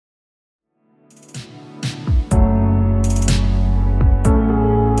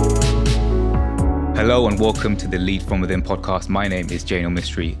Hello and welcome to the Lead From Within podcast. My name is Jane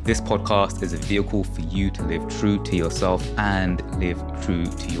Mystery. This podcast is a vehicle for you to live true to yourself and live true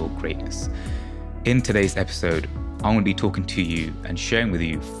to your greatness. In today's episode, I'm going to be talking to you and sharing with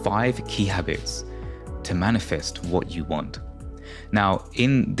you 5 key habits to manifest what you want. Now,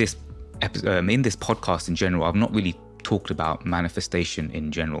 in this podcast in general, I've not really talked about manifestation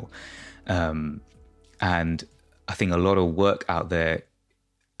in general. And I think a lot of work out there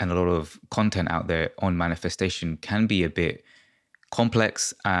and a lot of content out there on manifestation can be a bit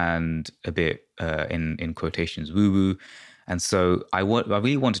complex and a bit, in quotations, woo-woo. And so I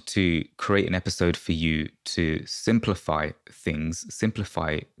really wanted to create an episode for you to simplify things,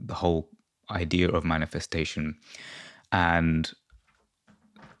 simplify the whole idea of manifestation, and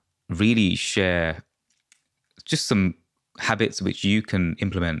really share just some habits which you can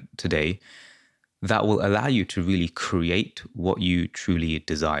implement today that will allow you to really create what you truly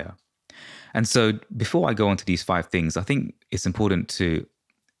desire. And so before I go on to these 5 things, I think it's important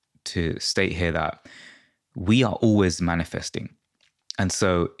to state here that we are always manifesting. And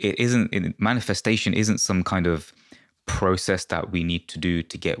so manifestation isn't some kind of process that we need to do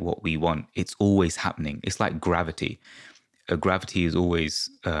to get what we want. It's always happening. It's like gravity. Gravity is always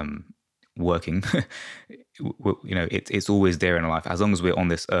working. It's always there in our life. As long as we're on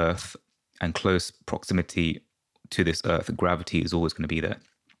this earth and close proximity to this earth, gravity is always going to be there.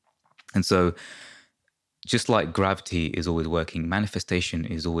 And so just like gravity is always working, manifestation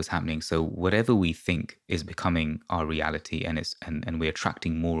is always happening. So whatever we think is becoming our reality, and we're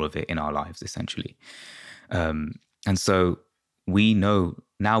attracting more of it in our lives, essentially. And so we know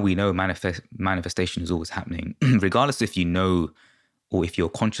manifestation is always happening, regardless if you know or if you're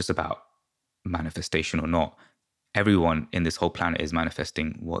conscious about manifestation or not. Everyone in this whole planet is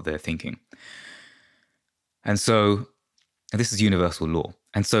manifesting what they're thinking. And so this is universal law.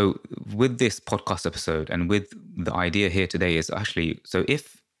 And so with this podcast episode and with the idea here today is actually, so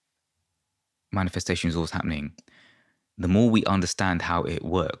if manifestation is always happening, the more we understand how it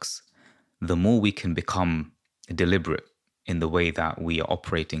works, the more we can become deliberate in the way that we are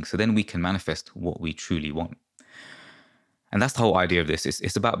operating. So then we can manifest what we truly want. And that's the whole idea of this.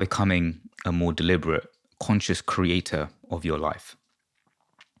 It's about becoming a more deliberate, conscious creator of your life.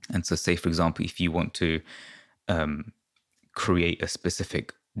 And so say, for example, if you want to create a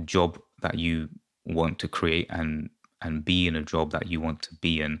specific job that you want to create and be in a job that you want to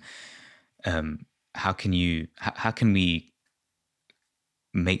be in, how can we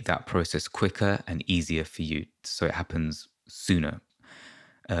make that process quicker and easier for you so it happens sooner?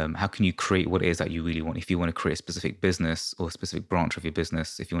 How can you create what it is that you really want? If you want to create a specific business or a specific branch of your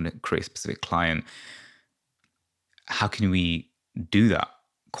business, if you want to create a specific client, how can we do that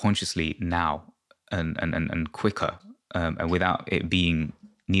consciously now and quicker, and without it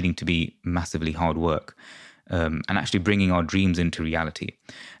needing to be massively hard work, and actually bringing our dreams into reality?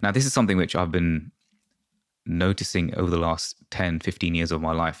 Now, this is something which I've been noticing over the last 10, 15 years of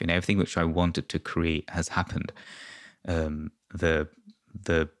my life, and everything which I wanted to create has happened. The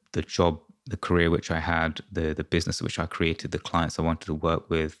job, the career which I had, the business which I created, the clients I wanted to work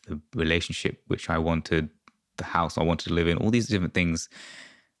with, the relationship which I wanted, the house I wanted to live in, all these different things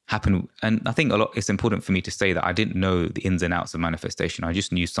happen. And I think it's important for me to say that I didn't know the ins and outs of manifestation. I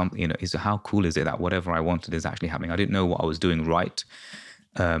just knew something, how cool is it that whatever I wanted is actually happening? I didn't know what I was doing right.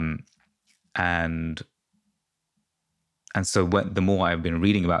 And so the more I've been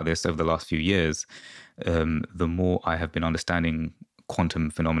reading about this over the last few years, the more I have been understanding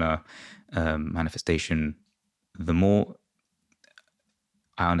quantum phenomena, manifestation, the more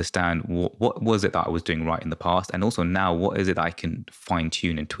I understand what was it that I was doing right in the past, and also now what is it that I can fine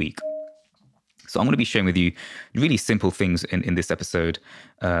tune and tweak. So I'm going to be sharing with you really simple things in this episode,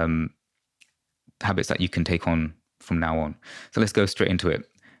 habits that you can take on from now on. So let's go straight into it.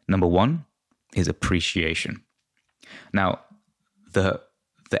 Number 1 is appreciation. Now, the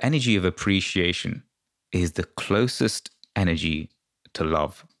energy of appreciation is the closest energy to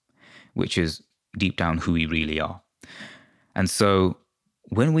love, which is deep down who we really are. And so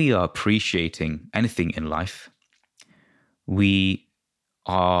when we are appreciating anything in life, we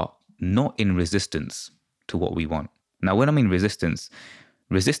are not in resistance to what we want. Now, when I mean resistance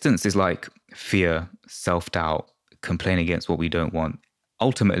is like fear, self-doubt, complaining against what we don't want.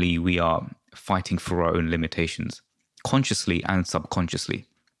 Ultimately, we are fighting for our own limitations, consciously and subconsciously.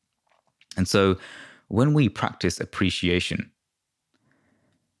 And so when we practice appreciation,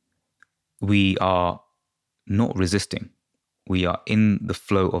 we are not resisting. We are in the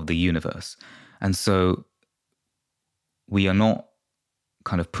flow of the universe. And so we are not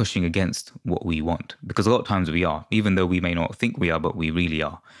kind of pushing against what we want, because a lot of times we are, even though we may not think we are, but we really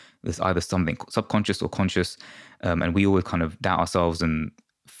are. There's either something subconscious or conscious, and we always kind of doubt ourselves and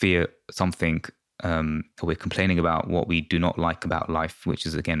fear something, or we're complaining about what we do not like about life, which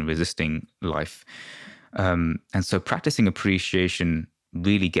is, again, resisting life. And so practicing appreciation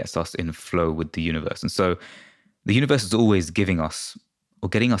really gets us in flow with the universe. And so the universe is always giving us or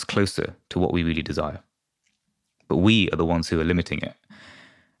getting us closer to what we really desire. But we are the ones who are limiting it.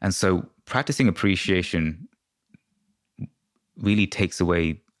 And so practicing appreciation really takes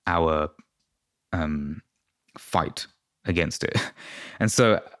away our fight against it. And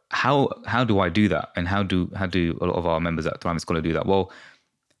so how do I do that? And how do a lot of our members at Thrive Scholar do that? Well,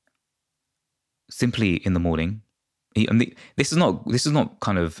 simply in the morning. And this is not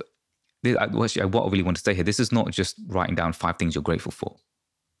kind of, actually, what I really want to say here, this is not just writing down 5 things you're grateful for.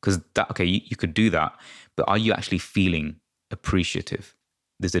 Because you could do that, but are you actually feeling appreciative?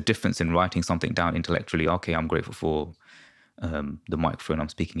 There's a difference in writing something down intellectually. Okay, I'm grateful for the microphone I'm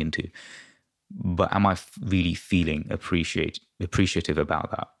speaking into. But am I really feeling appreciative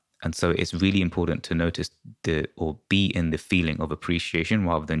about that? And so it's really important to notice or be in the feeling of appreciation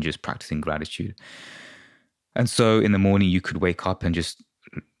rather than just practicing gratitude. And so in the morning, you could wake up and just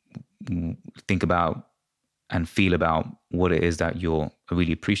think about and feel about what it is that you're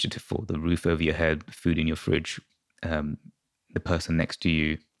really appreciative for: the roof over your head, food in your fridge, the person next to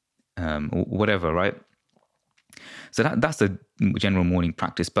you, whatever, right? So that's a general morning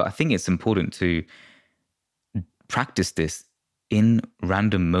practice. But I think it's important to practice this in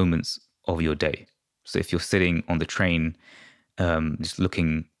random moments of your day. So if you're sitting on the train, just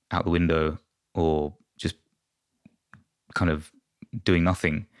looking out the window, or just kind of doing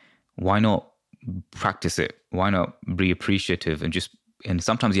nothing, why not practice it? Why not be appreciative? And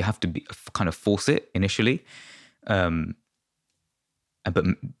sometimes you have to kind of force it initially. But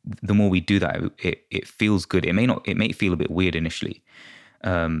the more we do that, it feels good. It may feel a bit weird initially.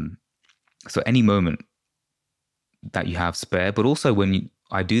 So any moment that you have spare, but also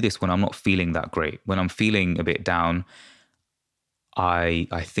I do this when I'm not feeling that great, when I'm feeling a bit down, I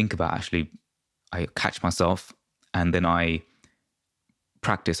think about, actually, I catch myself and then I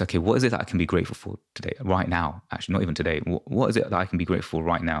practice, okay, what is it that I can be grateful for today, right now? Actually, not even today. What is it that I can be grateful for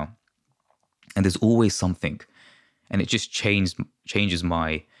right now? And there's always something. And it just changes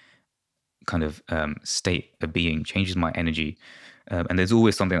my kind of state of being, changes my energy. And there's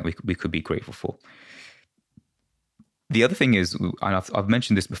always something that we could be grateful for. The other thing is, and I've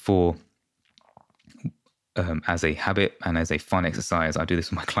mentioned this before, as a habit and as a fun exercise, I do this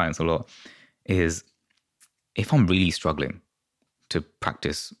with my clients a lot, is if I'm really struggling to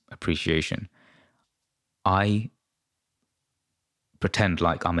practice appreciation, I pretend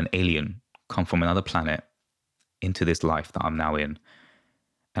like I'm an alien, come from another planet into this life that I'm now in,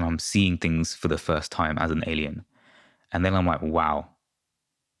 and I'm seeing things for the first time as an alien. And then I'm like, wow,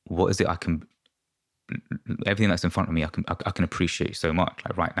 what is it everything that's in front of me, I can appreciate so much.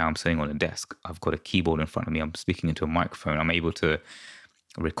 Like right now I'm sitting on a desk, I've got a keyboard in front of me, I'm speaking into a microphone, I'm able to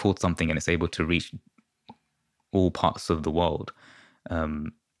record something and it's able to reach all parts of the world.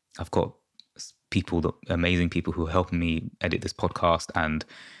 I've got amazing people who are helping me edit this podcast and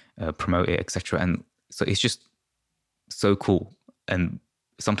promote it, etc. And so it's just so cool. And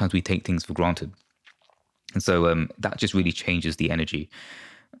sometimes we take things for granted. And so that just really changes the energy.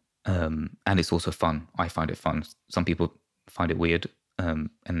 And it's also fun. I find it fun. Some people find it weird. And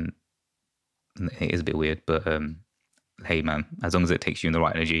it is a bit weird, but hey man, as long as it takes you in the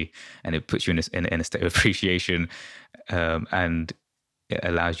right energy and it puts you in a state of appreciation, and it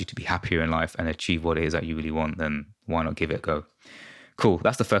allows you to be happier in life and achieve what it is that you really want, then why not give it a go? Cool.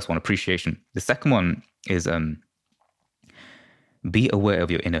 That's the first one, appreciation. The second one is be aware of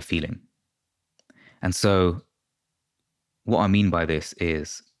your inner feeling. And so what I mean by this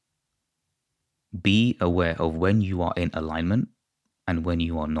is be aware of when you are in alignment and when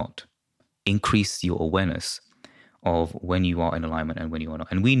you are not. Increase your awareness of when you are in alignment and when you are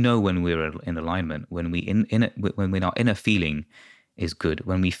not. And we know when we're in alignment, when when our inner feeling is good,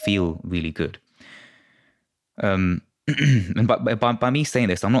 when we feel really good. And by me saying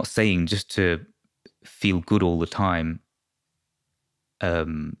this, I'm not saying just to feel good all the time.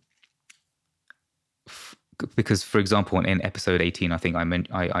 Because, for example, in episode 18, I think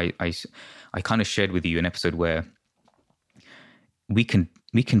I kind of shared with you an episode where we can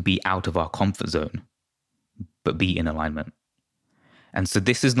be out of our comfort zone, but be in alignment. And so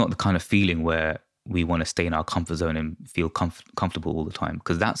this is not the kind of feeling where we want to stay in our comfort zone and feel comfortable all the time,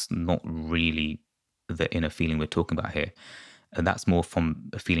 because that's not really the inner feeling we're talking about here. And that's more from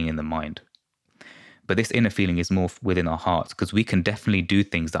a feeling in the mind. But this inner feeling is more within our hearts, because we can definitely do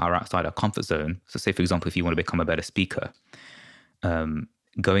things that are outside our comfort zone. So say, for example, if you want to become a better speaker,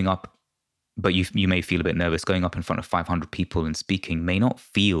 going up, but you may feel a bit nervous. Going up in front of 500 people and speaking may not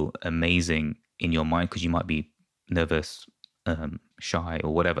feel amazing in your mind because you might be nervous, shy,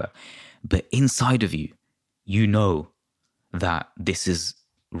 or whatever. But inside of you, you know that this is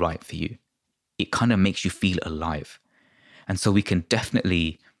right for you. It kind of makes you feel alive. And so we can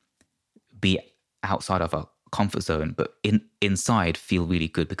definitely be outside of our comfort zone, but inside feel really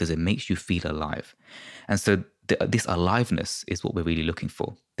good because it makes you feel alive. And so this aliveness is what we're really looking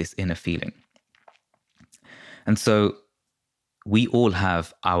for, this inner feeling. And so we all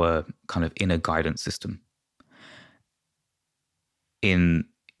have our kind of inner guidance system. In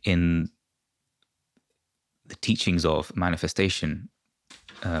the teachings of manifestation,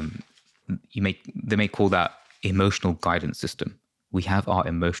 they may call that emotional guidance system. We have our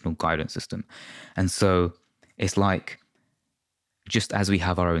emotional guidance system. And so it's like, just as we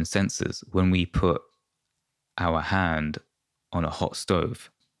have our own senses, when we put our hand on a hot stove,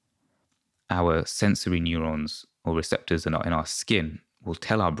 our sensory neurons or receptors in our skin will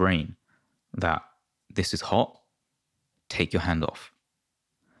tell our brain that this is hot, take your hand off.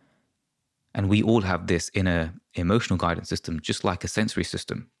 And we all have this inner emotional guidance system, just like a sensory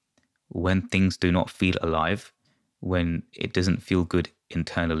system. When things do not feel alive, when it doesn't feel good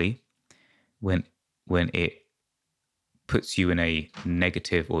internally, when it puts you in a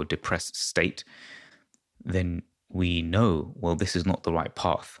negative or depressed state, then we know, well, this is not the right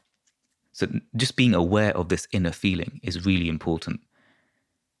path. So just being aware of this inner feeling is really important.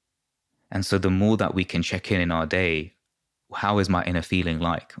 And so the more that we can check in our day, how is my inner feeling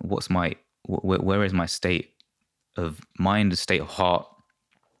like? Where is my state of mind, state of heart?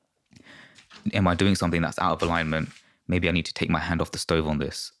 Am I doing something that's out of alignment? Maybe I need to take my hand off the stove on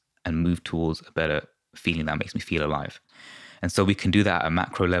this and move towards a better feeling that makes me feel alive. And so we can do that at a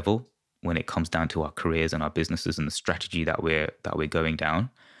macro level when it comes down to our careers and our businesses and the strategy that we're going down.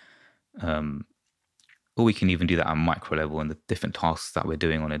 Or we can even do that at a micro level in the different tasks that we're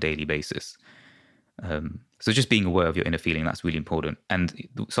doing on a daily basis. So just being aware of your inner feeling, that's really important. And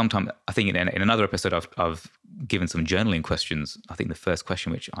sometimes, I think in another episode, I've given some journaling questions. I think the first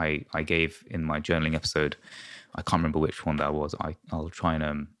question which I gave in my journaling episode, I can't remember which one that was. I'll try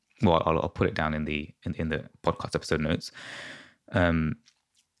and I'll put it down in the podcast episode notes.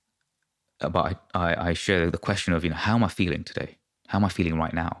 But I share the question of, how am I feeling today? How am I feeling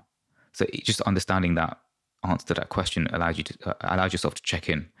right now? So just understanding that answer to that question allows yourself to check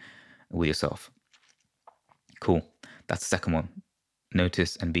in with yourself. Cool. That's the second one.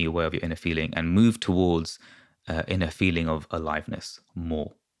 Notice and be aware of your inner feeling and move towards inner feeling of aliveness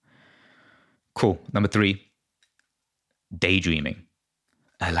more. Cool. Number 3, daydreaming.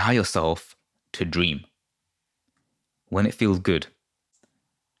 Allow yourself to dream. When it feels good,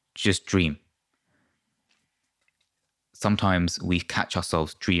 just dream. Sometimes we catch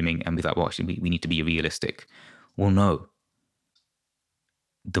ourselves dreaming and we're like, well, actually, we need to be realistic. Well, no.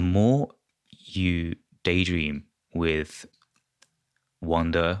 The more you daydream with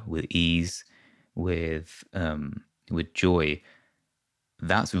wonder, with ease, with joy,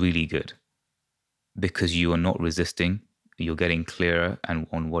 that's really good because you are not resisting. You're getting clearer and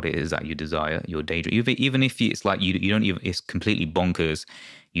on what it is that you desire. Your daydream, even if it's like you don't even, it's completely bonkers.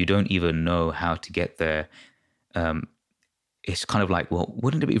 You don't even know how to get there. It's kind of like, well,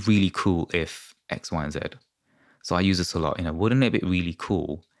 wouldn't it be really cool if X, Y, and Z? So I use this a lot. Wouldn't it be really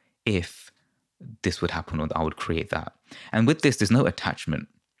cool if this would happen or I would create that? And with this, there's no attachment.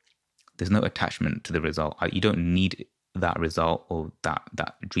 There's no attachment to the result. You don't need that result or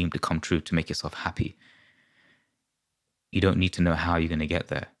that dream to come true to make yourself happy. You don't need to know how you're going to get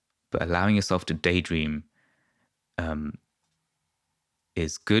there. But allowing yourself to daydream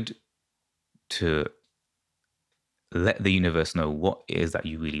is good to let the universe know what it is that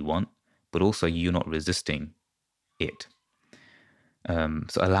you really want, but also you're not resisting it.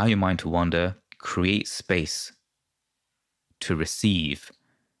 So allow your mind to wander, create space to receive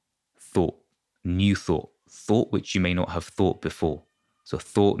thought, new thought which you may not have thought before. So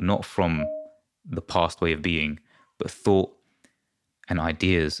thought not from the past way of being, but thought and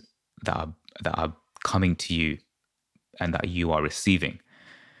ideas that are coming to you and that you are receiving.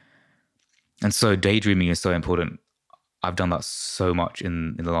 And so daydreaming is so important. I've done that so much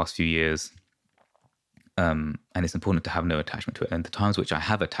in the last few years. And it's important to have no attachment to it. And the times which I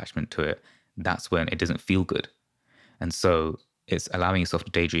have attachment to it, that's when it doesn't feel good. And so it's allowing yourself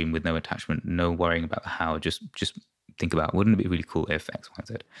to daydream with no attachment, no worrying about the how. Just think about, wouldn't it be really cool if X, Y, and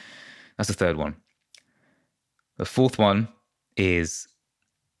Z? That's the third one. The fourth one is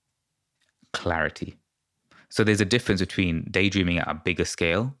clarity. So there's a difference between daydreaming at a bigger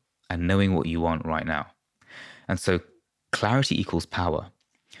scale and knowing what you want right now. And so clarity equals power.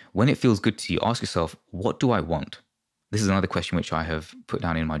 when it feels good to you, ask yourself, what do I want? This is another question which I have put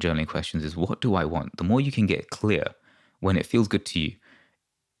down in my journaling questions is, what do I want? The more you can get clear when it feels good to you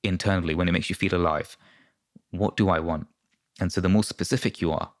internally, when it makes you feel alive, what do I want? And so the more specific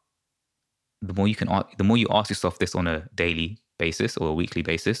you are, the more you ask yourself this on a daily basis or a weekly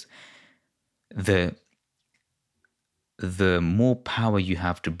basis, the more power you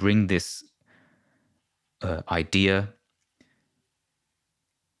have to bring this idea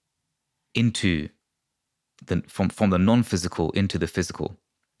into from the non-physical into the physical.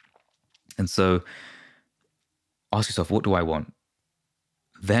 And so ask yourself, what do I want?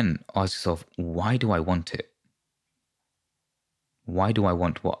 Then ask yourself, why do I want it? Why do I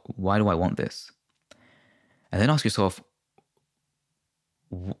want what? Why do I want this? And then ask yourself,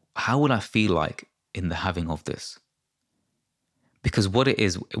 how would I feel like in the having of this? Because what it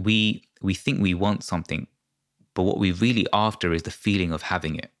is, we think we want something, but what we're really after is the feeling of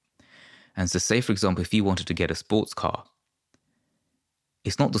having it. And so say, for example, if you wanted to get a sports car,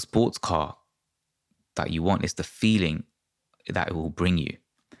 it's not the sports car that you want, it's the feeling that it will bring you.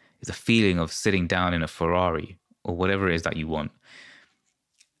 It's a feeling of sitting down in a Ferrari or whatever it is that you want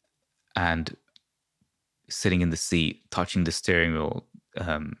and sitting in the seat, touching the steering wheel,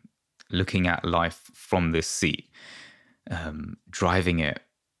 looking at life from this seat, driving it,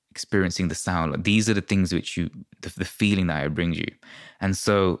 experiencing the sound. These are the things which the feeling that it brings you. And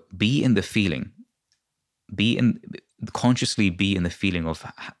so be in the feeling, consciously be in the feeling of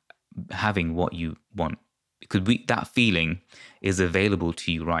having what you want, because that feeling is available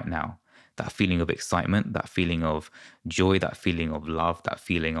to you right now. That feeling of excitement, that feeling of joy, that feeling of love, that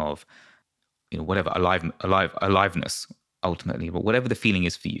feeling of, whatever, aliveness ultimately, but whatever the feeling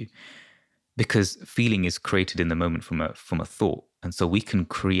is for you, because feeling is created in the moment from a thought. And so we can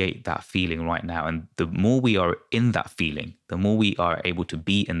create that feeling right now. And the more we are in that feeling, the more we are able to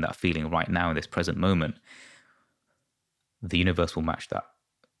be in that feeling right now in this present moment, the universe will match that.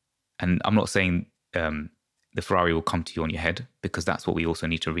 And I'm not saying the Ferrari will come to you on your head, because that's what we also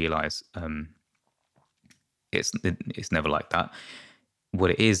need to realize. It's never like that.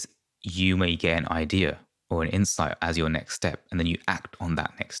 What it is, you may get an idea or an insight as your next step, and then you act on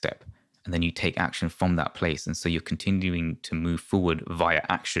that next step, and then you take action from that place. And so you're continuing to move forward via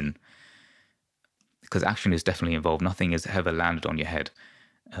action, because action is definitely involved. Nothing has ever landed on your head,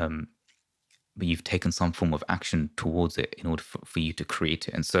 but you've taken some form of action towards it in order for you to create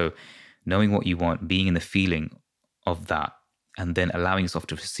it. And so knowing what you want, being in the feeling of that, and then allowing yourself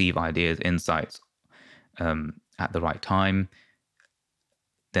to receive ideas, insights at the right time,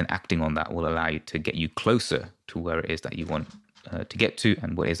 then acting on that will allow you to get you closer to where it is that you want to get to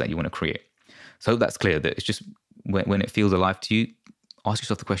and what it is that you want to create. So I hope that's clear, that it's just when it feels alive to you, ask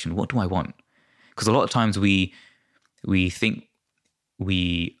yourself the question, what do I want? Because a lot of times we think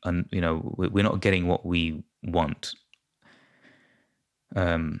we're not getting what we want,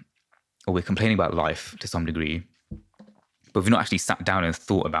 or we're complaining about life to some degree, but we've not actually sat down and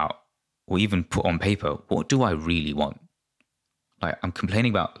thought about, or even put on paper, what do I really want? Like, I'm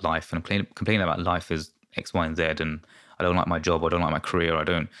complaining about life, and I'm complaining about life as X, Y, and Z, and I don't like my job, I don't like my career,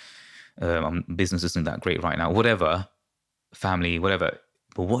 business isn't that great right now, whatever, family, whatever.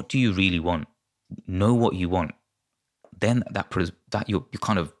 But what do you really want? Know what you want. Then that you're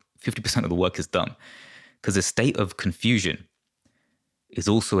kind of 50% of the work is done, because a state of confusion is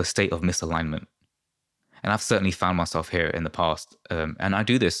also a state of misalignment. And I've certainly found myself here in the past, and I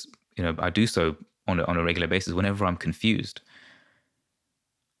do this. I do so on a regular basis. Whenever I'm confused,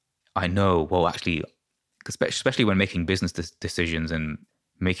 I know, well, actually, especially when making business decisions and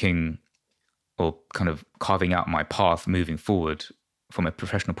making or kind of carving out my path moving forward from a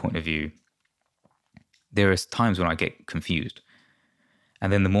professional point of view, there is times when I get confused.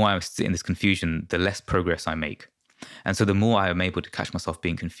 And then the more I sit in this confusion, the less progress I make. And so the more I am able to catch myself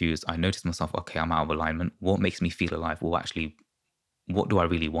being confused, I notice myself, okay, I'm out of alignment. What makes me feel alive? Well, actually, what do I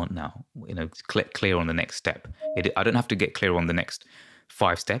really want now? Clear on the next step. I don't have to get clear on the next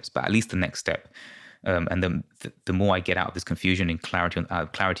 5 steps, but at least the next step. And then the more I get out of this confusion and clarity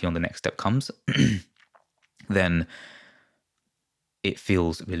on the next step comes, then it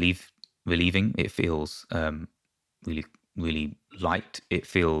feels relieving. It feels really, really light. It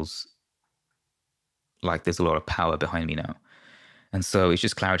feels like there's a lot of power behind me now. And so it's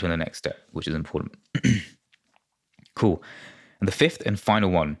just clarity on the next step, which is important. Cool. And the 5th and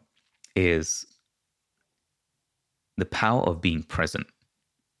final one is the power of being present.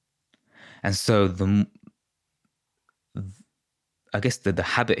 And so I guess the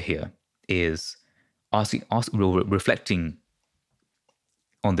habit here is reflecting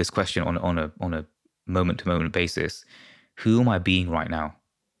on this question on a moment to moment basis. Who am I being right now?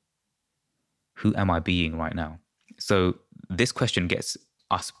 who am I being right now? So this question gets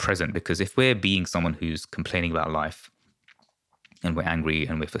us present, because if we're being someone who's complaining about life and we're angry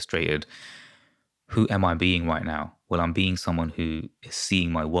and we're frustrated, who am I being right now? Well, I'm being someone who is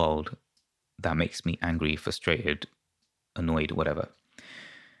seeing my world that makes me angry, frustrated, annoyed, whatever.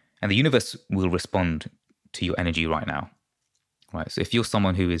 And the universe will respond to your energy right now, right? So if you're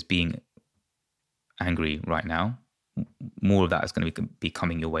someone who is being angry right now, more of that is going to be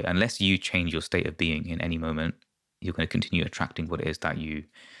coming your way. Unless you change your state of being in any moment, you're going to continue attracting what it is that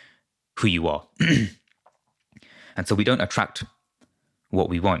who you are. And so we don't attract what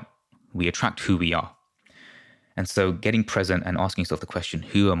we want. We attract who we are. And so getting present and asking yourself the question,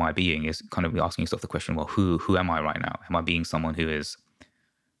 who am I being, is kind of asking yourself the question, well, who am I right now? Am I being someone who is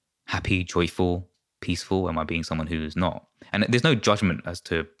happy, joyful, peaceful? Am I being someone who is not? And there's no judgment as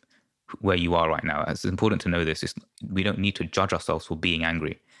to where you are right now. It's important to know this. We don't need to judge ourselves for being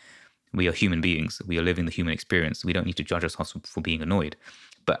angry. We are human beings. We are living the human experience. We don't need to judge ourselves for being annoyed.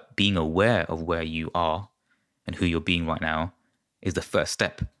 But being aware of where you are and who you're being right now is the first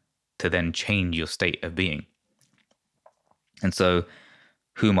step to then change your state of being. And so,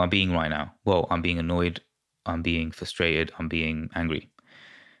 who am I being right now? Well, I'm being annoyed, I'm being frustrated, I'm being angry.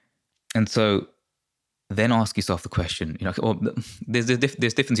 And so then ask yourself the question, well, there's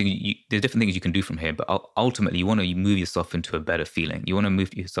different things you can do from here, but ultimately you want to move yourself into a better feeling. You want to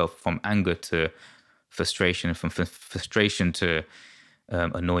move yourself from anger to frustration, from frustration to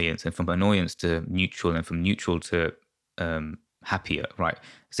annoyance, and from annoyance to neutral, and from neutral to happier, right?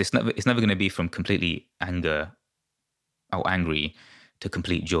 So it's never going to be from completely angry to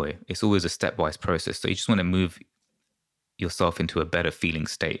complete joy. It's always a stepwise process. So you just want to move yourself into a better feeling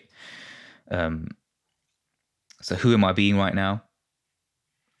state. So who am I being right now?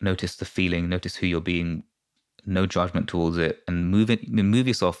 Notice the feeling, notice who you're being, no judgment towards it, and move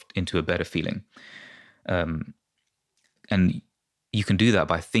yourself into a better feeling. And you can do that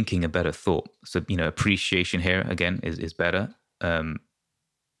by thinking a better thought. So, appreciation here again is better.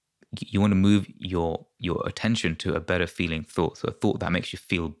 You want to move your attention to a better feeling thought. So a thought that makes you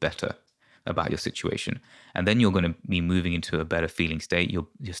feel better about your situation. And then you're going to be moving into a better feeling state. Your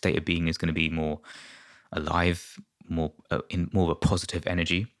state of being is going to be more alive, more in more of a positive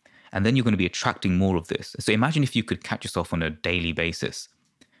energy. And then you're going to be attracting more of this. So imagine if you could catch yourself on a daily basis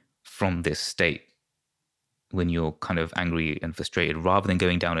from this state when you're kind of angry and frustrated, rather than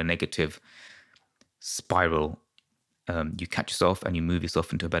going down a negative spiral. You catch yourself and you move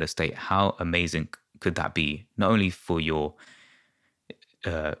yourself into a better state. How amazing could that be? Not only for your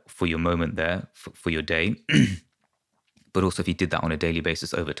moment there, for your day, but also if you did that on a daily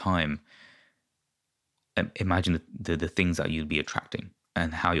basis over time. Imagine the things that you'd be attracting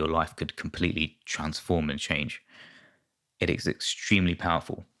and how your life could completely transform and change. It is extremely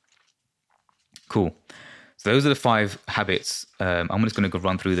powerful. Cool. So those are the 5 habits. I'm just going to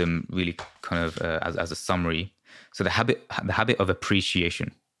run through them really kind of as a summary. So the habit of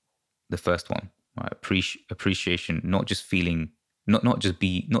appreciation, the first one, right? Appreciation, not just feeling, not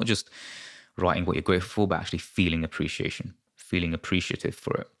just writing what you're grateful for, but actually feeling appreciation, feeling appreciative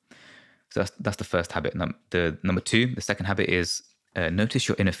for it. So that's the first habit. Number 2, the second habit is notice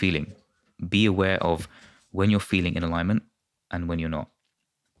your inner feeling. Be aware of when you're feeling in alignment and when you're not.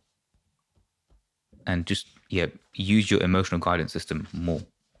 And just, use your emotional guidance system more.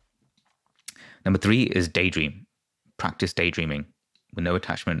 Number 3 is daydream. Practice daydreaming with no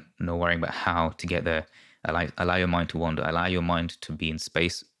attachment, no worrying about how to get there. Allow your mind to wander. Allow your mind to be in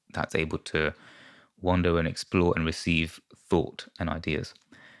space that's able to wander and explore and receive thought and ideas.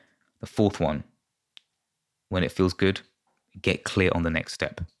 The 4th one, when it feels good, get clear on the next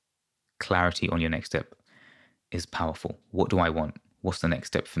step. Clarity on your next step is powerful. What do I want? What's the next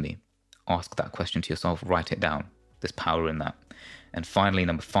step for me? Ask that question to yourself. Write it down. There's power in that. And finally,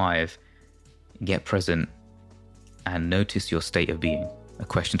 number 5, get present and notice your state of being. A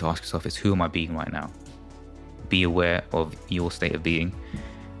question to ask yourself is, who am I being right now? Be aware of your state of being,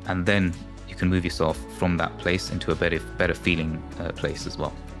 and then you can move yourself from that place into a better feeling place as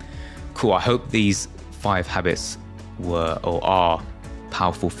well. Cool. I hope these 5 habits were or are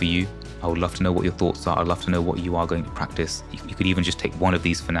powerful for you. I would love to know what your thoughts are. I'd love to know what you are going to practice. You could even just take one of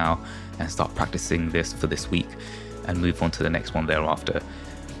these for now and start practicing this for this week and move on to the next one thereafter.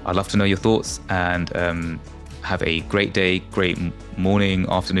 I'd love to know your thoughts, and have a great day, great morning,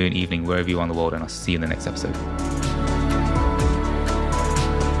 afternoon, evening, wherever you are in the world, and I'll see you in the next episode.